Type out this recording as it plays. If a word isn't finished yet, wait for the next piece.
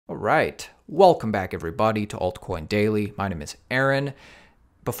All right, welcome back everybody to Altcoin Daily. My name is Aaron.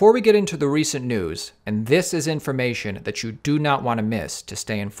 Before we get into the recent news, and this is information that you do not want to miss to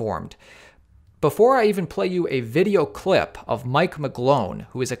stay informed, before I even play you a video clip of Mike McGlone,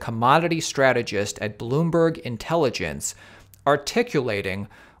 who is a commodity strategist at Bloomberg Intelligence, articulating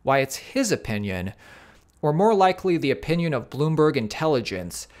why it's his opinion, or more likely the opinion of Bloomberg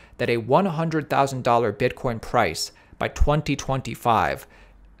Intelligence, that a $100,000 Bitcoin price by 2025,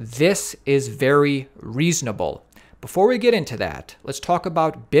 this is very reasonable. Before we get into that, let's talk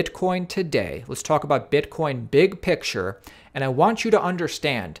about Bitcoin today. Let's talk about Bitcoin big picture. And I want you to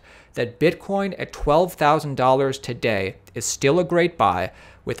understand that Bitcoin at $12,000 today is still a great buy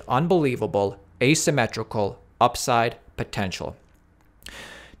with unbelievable asymmetrical upside potential.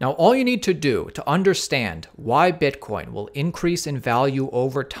 Now, all you need to do to understand why Bitcoin will increase in value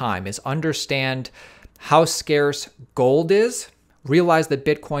over time is understand how scarce gold is, realize that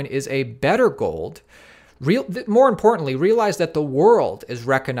Bitcoin is a better gold, more importantly, realize that the world is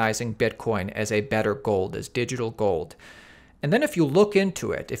recognizing Bitcoin as a better gold, as digital gold. And then if you look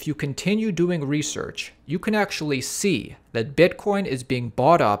into it, if you continue doing research, you can actually see that Bitcoin is being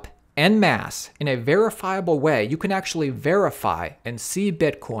bought up en masse in a verifiable way. You can actually verify and see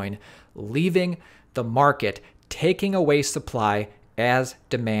Bitcoin leaving the market, taking away supply as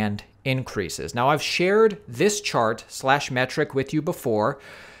demand increases. Now, I've shared this chart / metric with you before,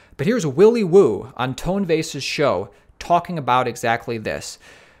 but here's Willy Woo on Tone Vays's show talking about exactly this.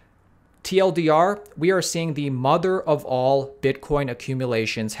 TLDR, we are seeing the mother of all Bitcoin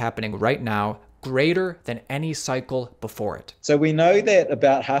accumulations happening right now, greater than any cycle before it. So we know that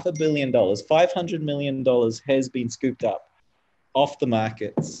about $500 million, $500 million has been scooped up off the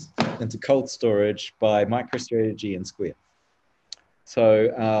markets into cold storage by MicroStrategy and Square.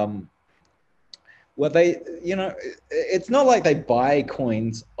 So it's not like they buy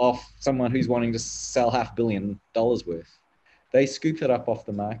coins off someone who's wanting to sell $500 million worth. They scoop it up off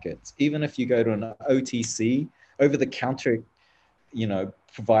the markets. Even if you go to an OTC, over-the-counter,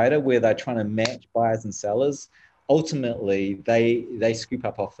 provider where they're trying to match buyers and sellers, ultimately they scoop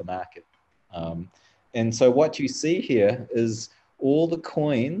up off the market. And so what you see here is all the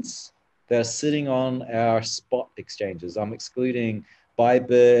coins that are sitting on our spot exchanges. I'm excluding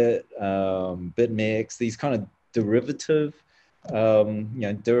Bybit, BitMEX, these kind of derivative,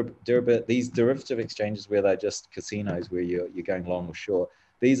 these derivative exchanges where they're just casinos where you're going long or short.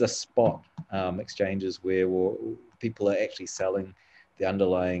 These are spot exchanges where people are actually selling the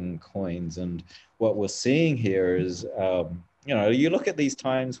underlying coins. And what we're seeing here is, you look at these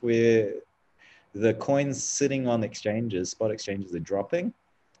times where the coins sitting on exchanges, spot exchanges, are dropping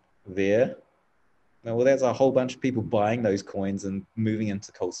there. Well, there's a whole bunch of people buying those coins and moving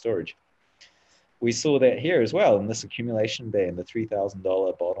into cold storage. We saw that here as well in this accumulation band, the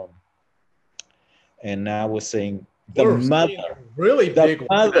 $3,000 bottom. And now we're seeing the mother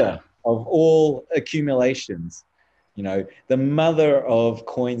of all accumulations, the mother of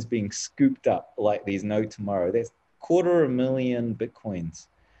coins being scooped up like there's no tomorrow. That's 250,000 Bitcoins.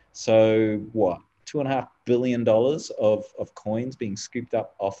 So what? $2.5 billion of coins being scooped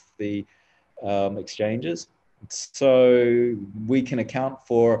up off the exchanges. So we can account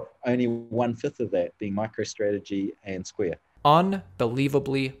for only 1/5 of that being MicroStrategy and Square.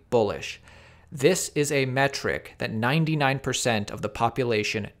 Unbelievably bullish. This is a metric that 99% of the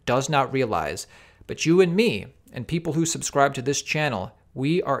population does not realize, but you and me and people who subscribe to this channel,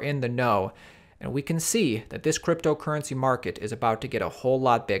 we are in the know, and we can see that this cryptocurrency market is about to get a whole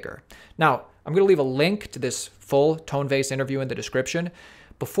lot bigger. Now, I'm going to leave a link to this full Tone Vays interview in the description.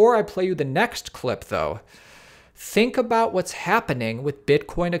 Before I play you the next clip, though, think about what's happening with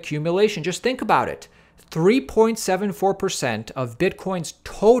Bitcoin accumulation. Just think about it. 3.74% of Bitcoin's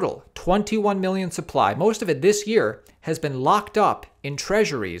total 21 million supply, most of it this year, has been locked up in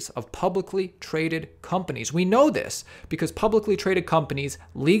treasuries of publicly traded companies. We know this because publicly traded companies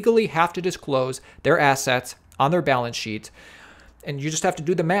legally have to disclose their assets on their balance sheets. And you just have to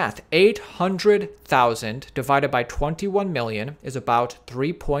do the math. 800,000 divided by 21 million is about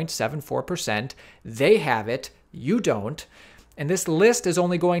 3.74%. They have it, you don't. And this list is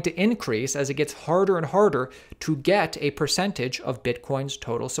only going to increase as it gets harder and harder to get a percentage of Bitcoin's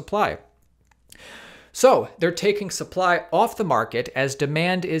total supply. So they're taking supply off the market as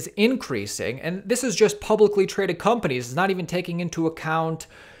demand is increasing. And this is just publicly traded companies. It's not even taking into account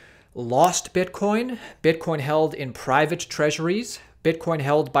lost Bitcoin, Bitcoin held in private treasuries, Bitcoin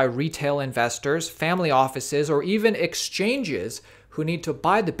held by retail investors, family offices, or even exchanges who need to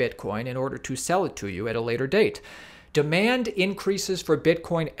buy the Bitcoin in order to sell it to you at a later date. Demand increases for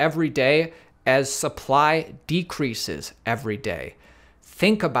Bitcoin every day as supply decreases every day.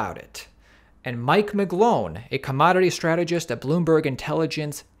 Think about it. And Mike McGlone, a commodity strategist at Bloomberg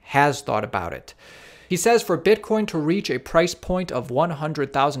Intelligence, has thought about it. He says for Bitcoin to reach a price point of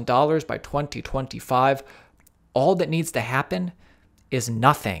 $100,000 by 2025, all that needs to happen is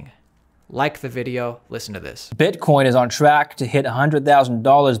nothing. Like the video, listen to this. Bitcoin is on track to hit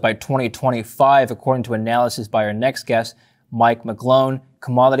 $100,000 by 2025, according to analysis by our next guest, Mike McGlone,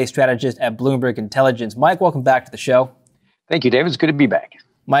 commodity strategist at Bloomberg Intelligence. Mike, welcome back to the show. Thank you, David. It's good to be back.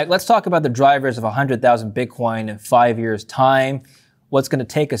 Mike, let's talk about the drivers of 100,000 Bitcoin in 5 years' time. What's going to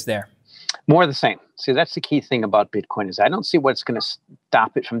take us there? More of the same. See, that's the key thing about Bitcoin is I don't see what's going to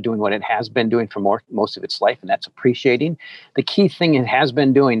stop it from doing what it has been doing for most of its life, and that's appreciating. The key thing it has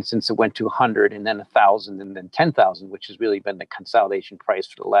been doing since it went to 100 and then 1,000 and then 10,000, which has really been the consolidation price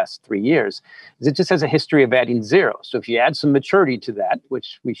for the last 3 years, is it just has a history of adding zero. So if you add some maturity to that,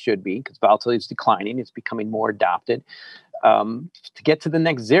 which we should be, because volatility is declining, it's becoming more adopted, to get to the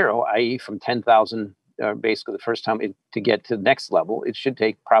next zero, i.e. from 10,000 basically the first time to get to the next level, it should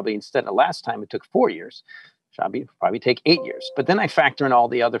take probably, instead of last time, it took 4 years. Should probably take 8 years. But then I factor in all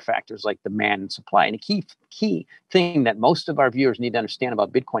the other factors like demand and supply. And a key thing that most of our viewers need to understand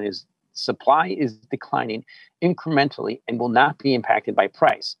about Bitcoin is supply is declining incrementally and will not be impacted by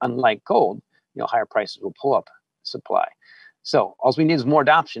price. Unlike gold, higher prices will pull up supply. So all we need is more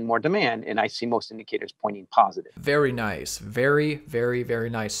adoption, more demand, and I see most indicators pointing positive. Very nice. Very, very, very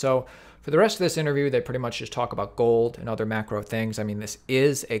nice. So for the rest of this interview, they pretty much just talk about gold and other macro things. I mean, this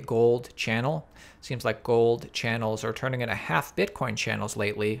is a gold channel. Seems like gold channels are turning into half Bitcoin channels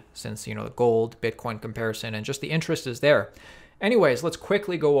lately since, the gold Bitcoin comparison and just the interest is there. Anyways, let's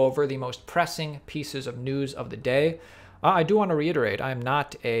quickly go over the most pressing pieces of news of the day. I do want to reiterate, I am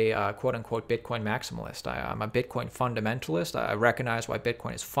not a quote-unquote Bitcoin maximalist. I'm a Bitcoin fundamentalist. I recognize why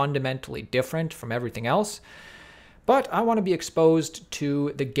Bitcoin is fundamentally different from everything else. But I want to be exposed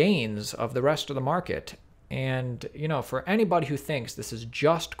to the gains of the rest of the market. And, for anybody who thinks this is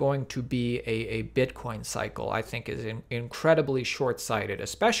just going to be a Bitcoin cycle, I think is incredibly short-sighted,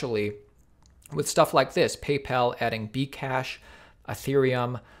 especially with stuff like this, PayPal adding Bcash,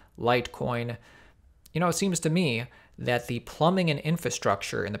 Ethereum, Litecoin. It seems to me that the plumbing in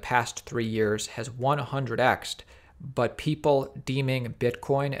infrastructure in the past 3 years has 100x'd, but people deeming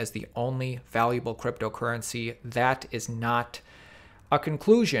Bitcoin as the only valuable cryptocurrency, that is not a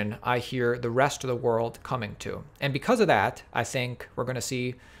conclusion I hear the rest of the world coming to. And because of that, I think we're going to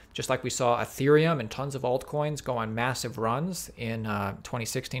see, just like we saw Ethereum and tons of altcoins go on massive runs in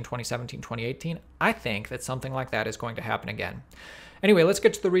 2016, 2017, 2018, I think that something like that is going to happen again. Anyway, let's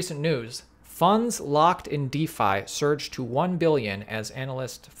get to the recent news. Funds locked in DeFi surged to $1 billion as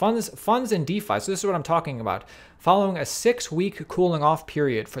analysts. Funds in DeFi, so this is what I'm talking about. Following a 6-week cooling off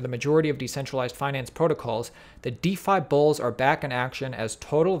period for the majority of decentralized finance protocols, the DeFi bulls are back in action as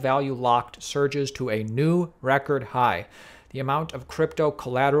total value locked surges to a new record high. The amount of crypto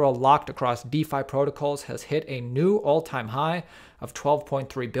collateral locked across DeFi protocols has hit a new all-time high of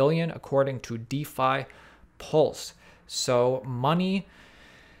 $12.3 billion, according to DeFi Pulse. So money,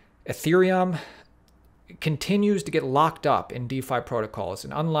 Ethereum continues to get locked up in DeFi protocols.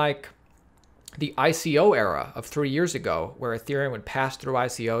 And unlike the ICO era of 3 years ago, where Ethereum would pass through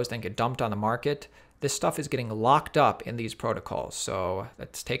ICOs, then get dumped on the market, this stuff is getting locked up in these protocols. So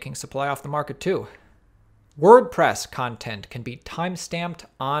that's taking supply off the market too. WordPress content can be timestamped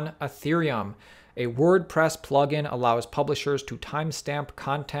on Ethereum. A WordPress plugin allows publishers to timestamp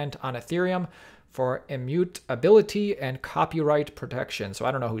content on Ethereum for immutability and copyright protection. So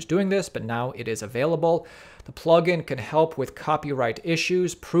I don't know who's doing this, but now it is available. The plugin can help with copyright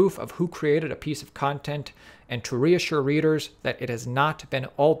issues, proof of who created a piece of content, and to reassure readers that it has not been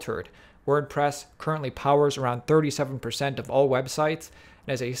altered. WordPress currently powers around 37% of all websites and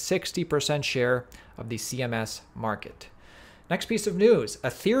has a 60% share of the CMS market. Next piece of news,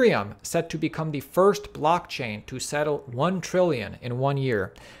 Ethereum set to become the first blockchain to settle 1 trillion in 1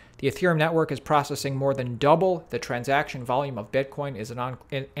 year. The Ethereum network is processing more than double the transaction volume of Bitcoin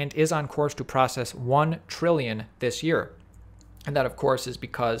and is on course to process 1 trillion this year. And that, of course, is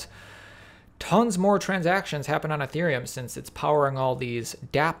because tons more transactions happen on Ethereum since it's powering all these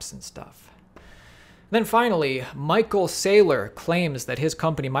dApps and stuff. Then finally, Michael Saylor claims that his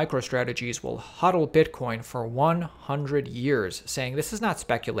company MicroStrategies will hodl Bitcoin for 100 years, saying this is not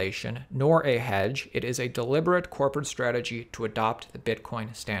speculation nor a hedge. It is a deliberate corporate strategy to adopt the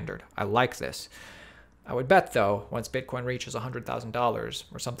Bitcoin standard. I like this. I would bet, though, once Bitcoin reaches $100,000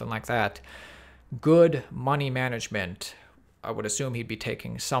 or something like that, good money management, I would assume he'd be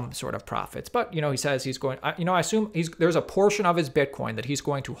taking some sort of profits. But, he says he's going, I assume there's a portion of his Bitcoin that he's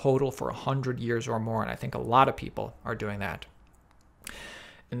going to hodl for 100 years or more. And I think a lot of people are doing that.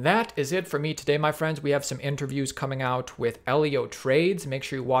 And that is it for me today, my friends. We have some interviews coming out with Elio Trades. Make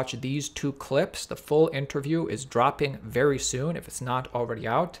sure you watch these 2 clips. The full interview is dropping very soon if it's not already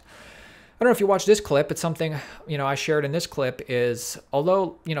out. I don't know if you watched this clip. It's something, I shared in this clip is,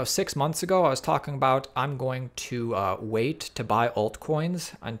 although, 6 months ago I was talking about I'm going to wait to buy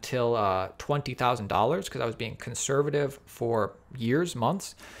altcoins until $20,000 because I was being conservative for years,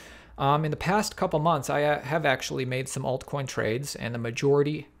 months. In the past couple months, I have actually made some altcoin trades, and the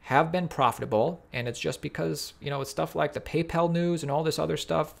majority have been profitable. And it's just because, with stuff like the PayPal news and all this other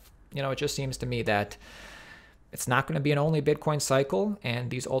stuff, it just seems to me that it's not going to be an only Bitcoin cycle,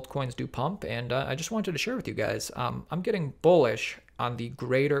 and these altcoins do pump. And I just wanted to share with you guys, I'm getting bullish on the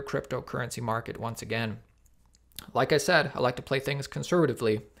greater cryptocurrency market once again. Like I said, I like to play things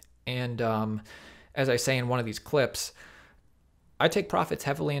conservatively. And as I say in one of these clips, I take profits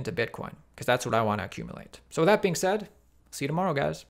heavily into Bitcoin because that's what I want to accumulate. So with that being said, see you tomorrow, guys.